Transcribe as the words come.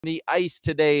the ice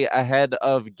today ahead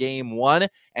of game one,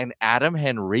 and Adam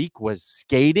Henrique was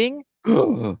skating.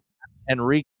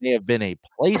 Henrique may have been a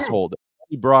placeholder.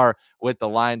 Brar with the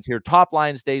lines here. Top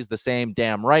line stays the same,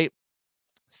 damn right.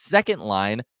 Second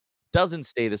line doesn't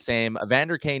stay the same.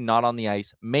 Evander Kane not on the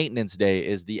ice. Maintenance day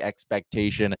is the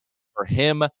expectation for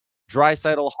him.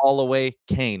 Draisaitl, Holloway,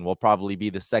 Kane will probably be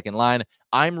the second line.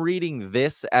 I'm reading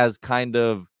this as kind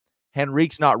of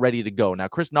Henrique's not ready to go. Now,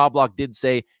 Chris Knobloch did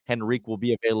say Henrique will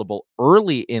be available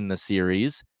early in the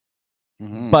series,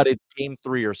 but it's game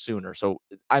 3 or sooner. So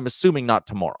I'm assuming not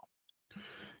tomorrow.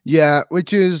 Yeah,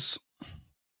 which is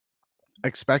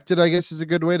expected, I guess, is a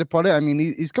good way to put it. I mean,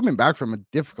 he's coming back from a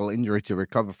difficult injury to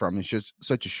recover from in just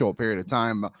such a short period of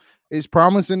time. But it's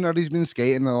promising that he's been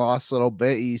skating the last little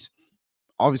bit. He's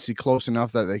obviously close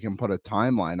enough that they can put a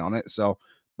timeline on it. So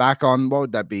back on, what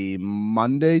would that be?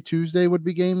 Monday, Tuesday would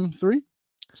be game 3?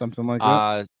 Something like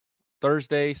that.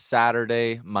 Thursday,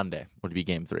 Saturday, Monday would be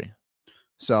game 3.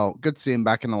 So good to see him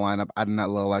back in the lineup, adding that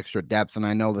little extra depth. And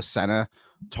I know the center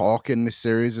talk in this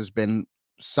series has been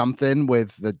something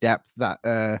with the depth that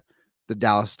the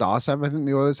Dallas Stars have. I think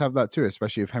the Oilers have that too,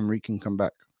 especially if Henry can come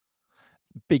back.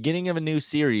 Beginning of a new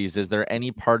series, is there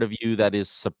any part of you that is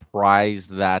surprised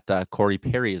that Corey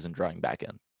Perry isn't drawing back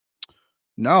in?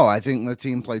 No, I think the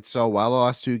team played so well the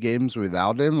last 2 games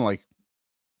without him. Like,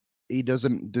 he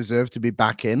doesn't deserve to be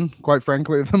back in, quite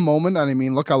frankly, at the moment. And I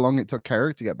mean, look how long it took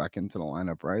Carrick to get back into the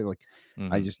lineup, right? Like,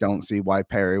 I just don't see why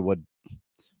Perry would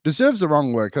deserves the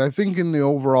wrong word. Because I think in the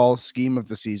overall scheme of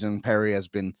the season, Perry has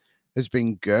been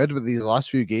good, but these last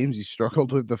few games he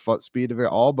struggled with the foot speed of it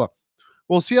all. But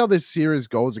we'll see how this series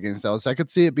goes against Dallas. I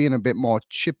could see it being a bit more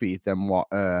chippy than what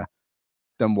the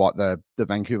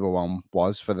Vancouver one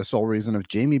was, for the sole reason of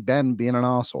Jamie Benn being an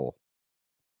asshole.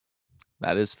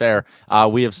 That is fair.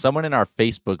 We have someone in our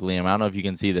Facebook, Liam. I don't know if you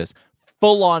can see this.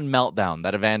 Full-on meltdown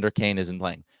that Evander Kane isn't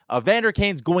playing. Evander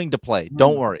Kane's going to play.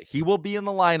 Don't worry. He will be in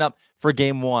the lineup for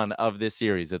game 1 of this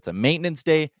series. It's a maintenance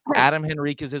day. Adam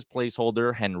Henrique is his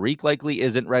placeholder. Henrique likely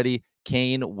isn't ready.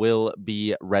 Kane will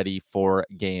be ready for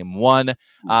game 1.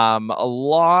 A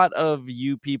lot of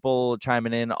you people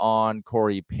chiming in on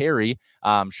Corey Perry.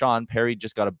 Sean, Perry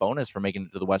just got a bonus for making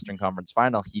it to the Western Conference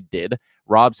Final. He did.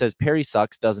 Rob says Perry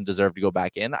sucks, doesn't deserve to go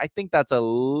back in. I think that's a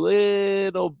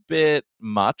little bit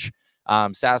much.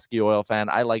 Sasky Oil fan,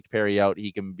 I liked Perry out.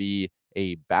 He can be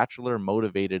a bachelor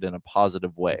motivated in a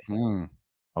positive way.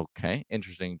 Okay,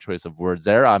 interesting choice of words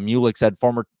there. Mulick said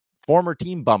former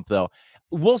team bump, though.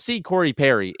 We'll see Corey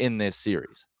Perry in this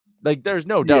series. Like, there's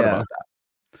no doubt about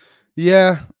that.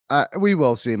 Yeah, we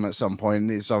will see him at some point.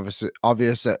 It's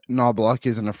obvious that Knobloch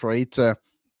isn't afraid to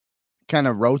kind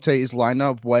of rotate his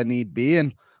lineup when need be.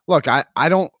 And look, I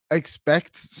don't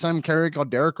expect Sam Carrick or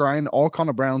Derek Ryan or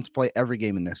Connor Brown to play every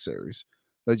game in this series.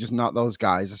 They're just not those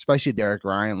guys, especially Derek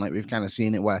Ryan. Like, we've kind of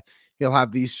seen it where he'll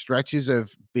have these stretches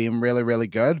of being really, really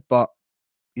good, but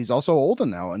he's also older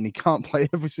now and he can't play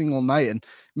every single night. And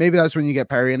maybe that's when you get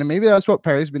Perry in, and maybe that's what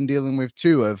Perry's been dealing with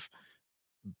too, of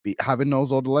having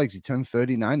those older legs. He turned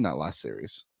 39 that last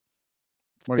series.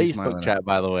 Facebook chat,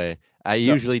 by the way. I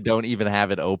usually don't even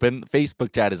have it open.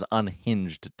 Facebook chat is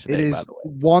unhinged today. It is, by the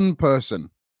way. one person.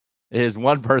 It is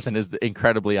one person is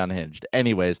incredibly unhinged.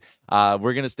 Anyways,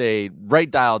 we're going to stay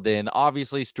right dialed in.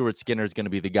 Obviously, Stuart Skinner is going to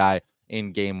be the guy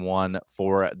in game 1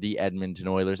 for the Edmonton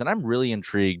Oilers. And I'm really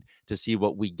intrigued to see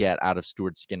what we get out of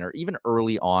Stuart Skinner, even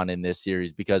early on in this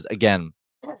series, because, again,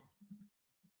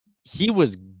 he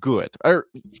was good, or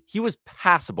he was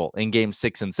passable in game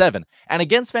 6 and 7. And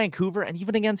against Vancouver and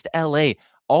even against LA,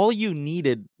 all you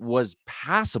needed was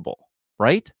passable,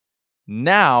 right?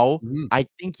 Now, I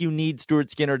think you need Stuart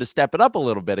Skinner to step it up a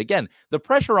little bit. Again, the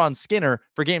pressure on Skinner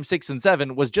for game 6 and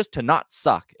 7 was just to not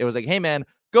suck. It was like, hey, man,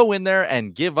 go in there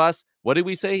and give us, what did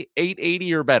we say?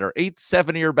 880 or better,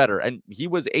 870 or better. And he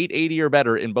was 880 or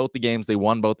better in both the games. They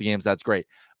won both the games. That's great.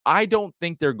 I don't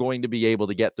think they're going to be able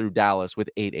to get through Dallas with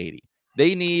 880.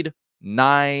 They need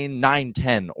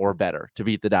 910 or better to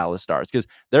beat the Dallas Stars, because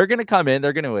they're going to come in,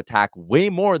 they're going to attack way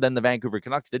more than the Vancouver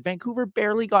Canucks did. Vancouver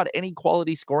barely got any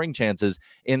quality scoring chances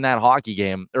in that hockey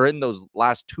game, or in those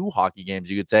last 2 hockey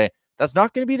games, you could say. That's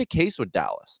not going to be the case with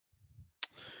Dallas.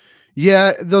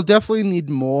 Yeah, they'll definitely need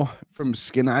more from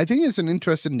Skinner. I think it's an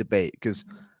interesting debate, because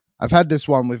I've had this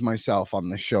one with myself on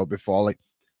this show before. Like,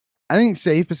 I think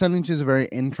save percentage is a very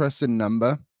interesting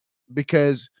number,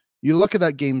 because you look at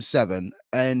that game 7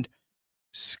 and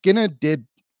Skinner did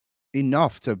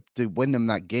enough to win them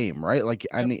that game, right? Like,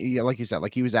 and like you said,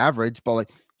 like, he was average, but like,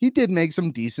 he did make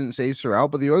some decent saves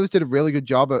throughout, but the Oilers did a really good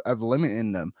job of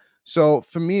limiting them. So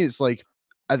for me, it's like,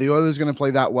 are the Oilers going to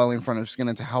play that well in front of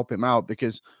Skinner to help him out?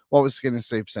 Because what was Skinner's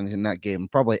save percentage in that game?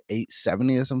 Probably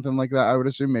 870 or something like that, I would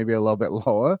assume, maybe a little bit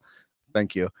lower.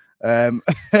 Thank you. And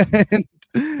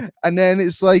then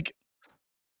it's like,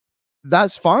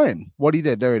 that's fine. What he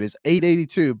did, there it is,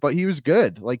 882, but he was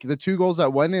good. Like the 2 goals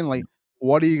that went in, like,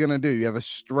 what are you going to do? You have a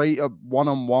straight up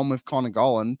one-on-one with Connor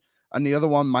Garland, and the other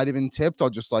one might have been tipped or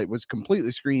just like was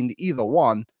completely screened, either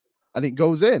one, and it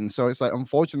goes in. So it's like,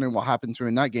 unfortunately, what happened to him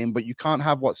in that game, but you can't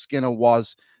have what Skinner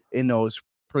was in those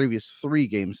previous 3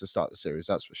 games to start the series.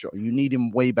 That's for sure. You need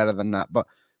him way better than that. But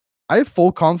I have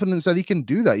full confidence that he can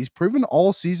do that. He's proven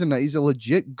all season that he's a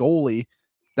legit goalie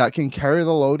that can carry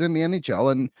the load in the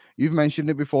NHL. And you've mentioned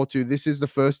it before too. This is the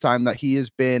first time that he has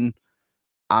been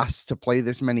asked to play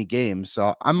this many games.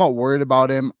 So I'm not worried about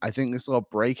him. I think this little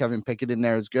break, having Pickett in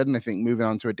there, is good. And I think moving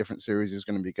on to a different series is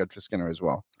going to be good for Skinner as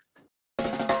well.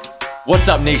 What's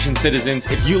up, Nation citizens?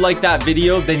 If you like that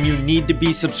video, then you need to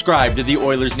be subscribed to the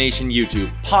Oilers Nation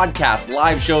YouTube. Podcasts,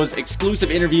 live shows, exclusive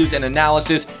interviews, and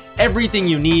analysis. Everything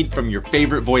you need from your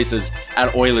favorite voices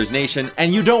at Oilers Nation.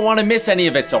 And you don't want to miss any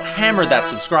of it, so hammer that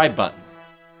subscribe button.